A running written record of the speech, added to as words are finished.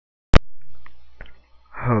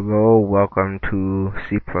Hello, welcome to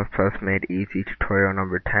C++ Made Easy tutorial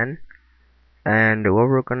number 10. And what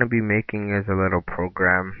we're going to be making is a little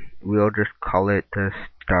program. We'll just call it the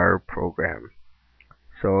star program.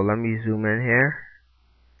 So let me zoom in here.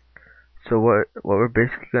 So what we're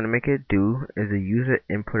basically going to make it do is the user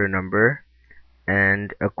input a number,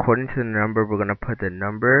 and according to the number we're going to put the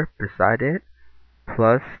number beside it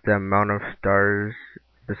plus the amount of stars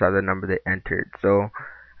beside the number they entered. So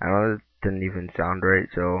I know that didn't even sound right,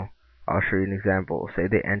 so I'll show you an example. Say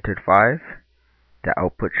they entered 5, the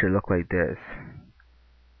output should look like this.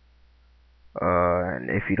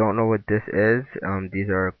 And if you don't know what this is, these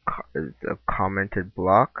are a commented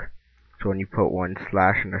block. So when you put one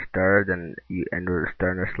slash and a star, then you end with a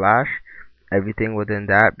star and a slash. Everything within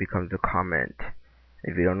that becomes a comment.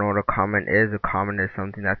 If you don't know what a comment is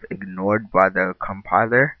something that's ignored by the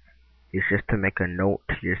compiler. It's just to make a note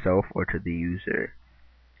to yourself or to the user.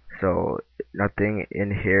 So nothing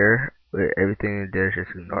in here, everything in there is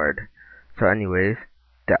just ignored. So anyways,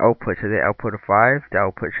 the output, so the output of 5, the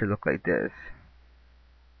output should look like this.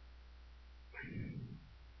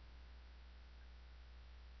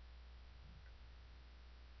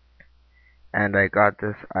 And I got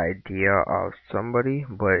this idea of somebody,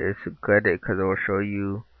 but it's good because it will show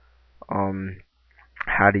you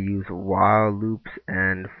how to use while loops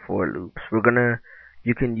and for loops.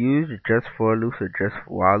 You can use just for loops or just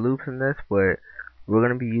while loops in this, but we're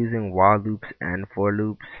gonna be using while loops and for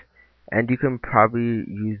loops. And you can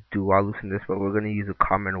probably do while loops in this, but we're gonna use a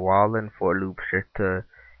common while and for loops just to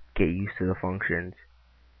get used to the functions.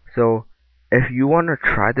 So if you want to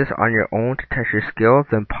try this on your own to test your skills,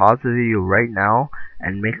 then pause the video right now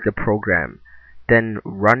and make the program. Then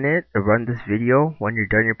run this video when you're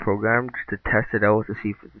done your program just to test it out to see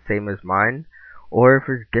if it's the same as mine. Or if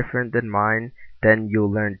it's different than mine, then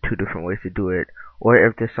you'll learn 2 different ways to do it. Or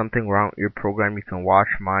if there's something wrong with your program, you can watch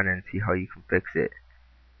mine and see how you can fix it.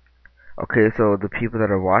 Okay, so the people that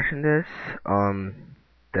are watching this,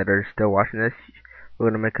 that are still watching this, we're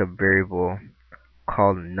going to make a variable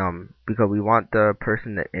called num, because we want the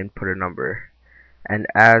person to input a number. And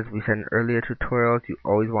as we said in earlier tutorials, you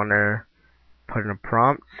always want to put in a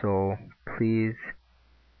prompt, so please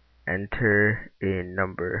enter a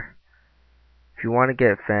number. If you want to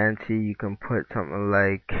get fancy, you can put something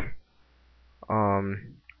like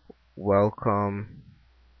welcome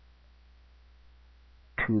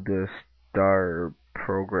to the star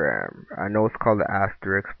program. I know it's called the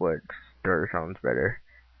asterisk, but star sounds better.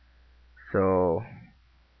 So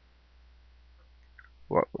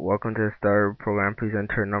welcome to the star program, please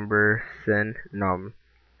enter number, send num.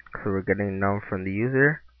 So we're getting num from the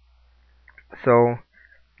user. So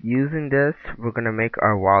using this, we're gonna make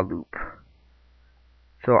our while loop.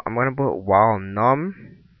 So I'm gonna put while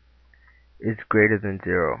num is greater than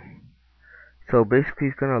 0. So basically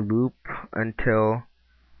it's gonna loop until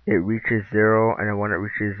it reaches 0, and then when it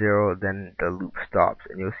reaches 0, then the loop stops,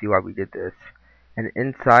 and you'll see why we did this. And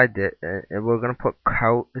inside it, we're gonna put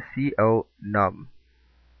count num,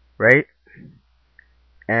 right?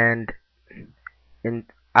 And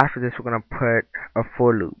after this, we're gonna put a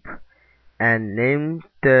for loop and name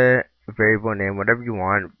the variable name whatever you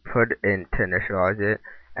want. Put in to initialize it,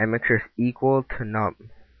 and make sure it's equal to num.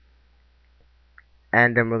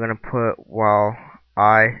 And then we're gonna put while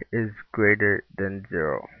I is greater than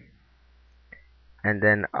 0, and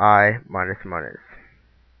then I minus minus,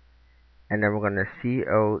 and then we're gonna see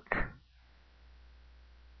out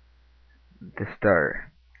the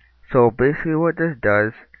star. So basically what this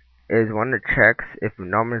does is when it checks if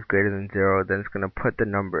num is greater than 0, then it's gonna put the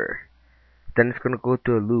number. Then it's gonna go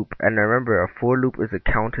through a loop, and remember, a for loop is a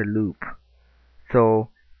counted loop. So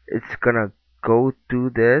it's gonna go through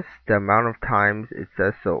this the amount of times it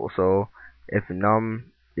says so. So if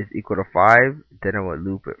num is equal to 5, then it will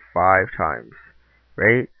loop it 5 times,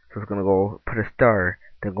 right? So it's gonna go put a star,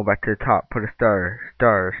 then go back to the top, put a star,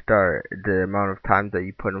 star, star, the amount of times that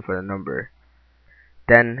you put in for the number.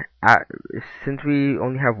 Then since we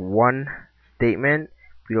only have one statement,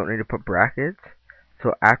 we don't need to put brackets.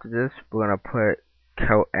 So after this, we're gonna put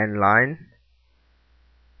count end line.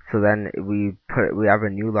 So then we have a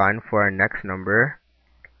new line for our next number,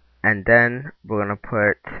 and then we're gonna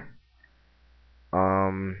put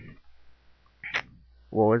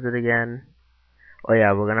what was it again? Oh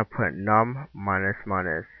yeah, we're gonna put num minus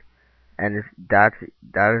minus, and that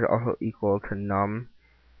is also equal to num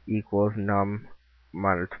equals num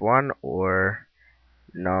minus 1, or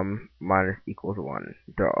num minus equals 1.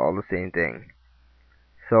 They're all the same thing.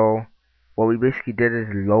 So what we basically did is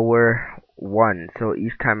lower 1. So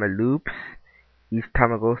each time it loops, each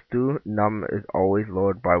time it goes through, num is always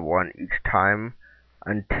lowered by 1 each time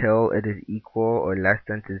until it is equal or less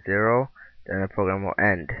than to 0, then the program will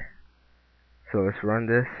end. So let's run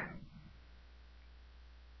this.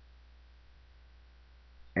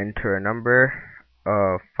 Enter a number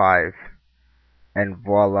of 5. And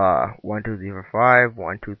voila, 1 2 3 4 5,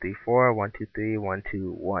 1 2 3 4, 1 2 3, 1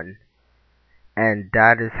 2 1. And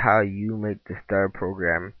that is how you make the star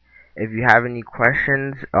program. If you have any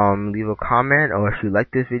questions, leave a comment, or if you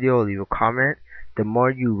like this video, leave a comment. The more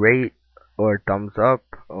you rate or thumbs up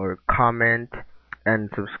or comment and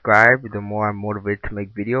subscribe, the more I'm motivated to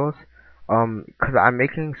make videos. Cause I'm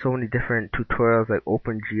making so many different tutorials like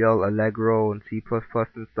OpenGL, Allegro, and C++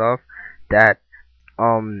 and stuff that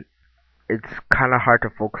it's kind of hard to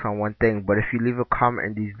focus on one thing. But if you leave a comment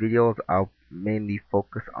in these videos, I'll mainly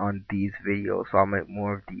focus on these videos, so I'll make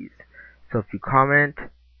more of these. So if you comment,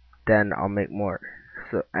 then I'll make more,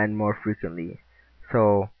 so and more frequently.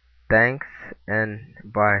 So thanks and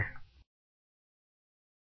bye.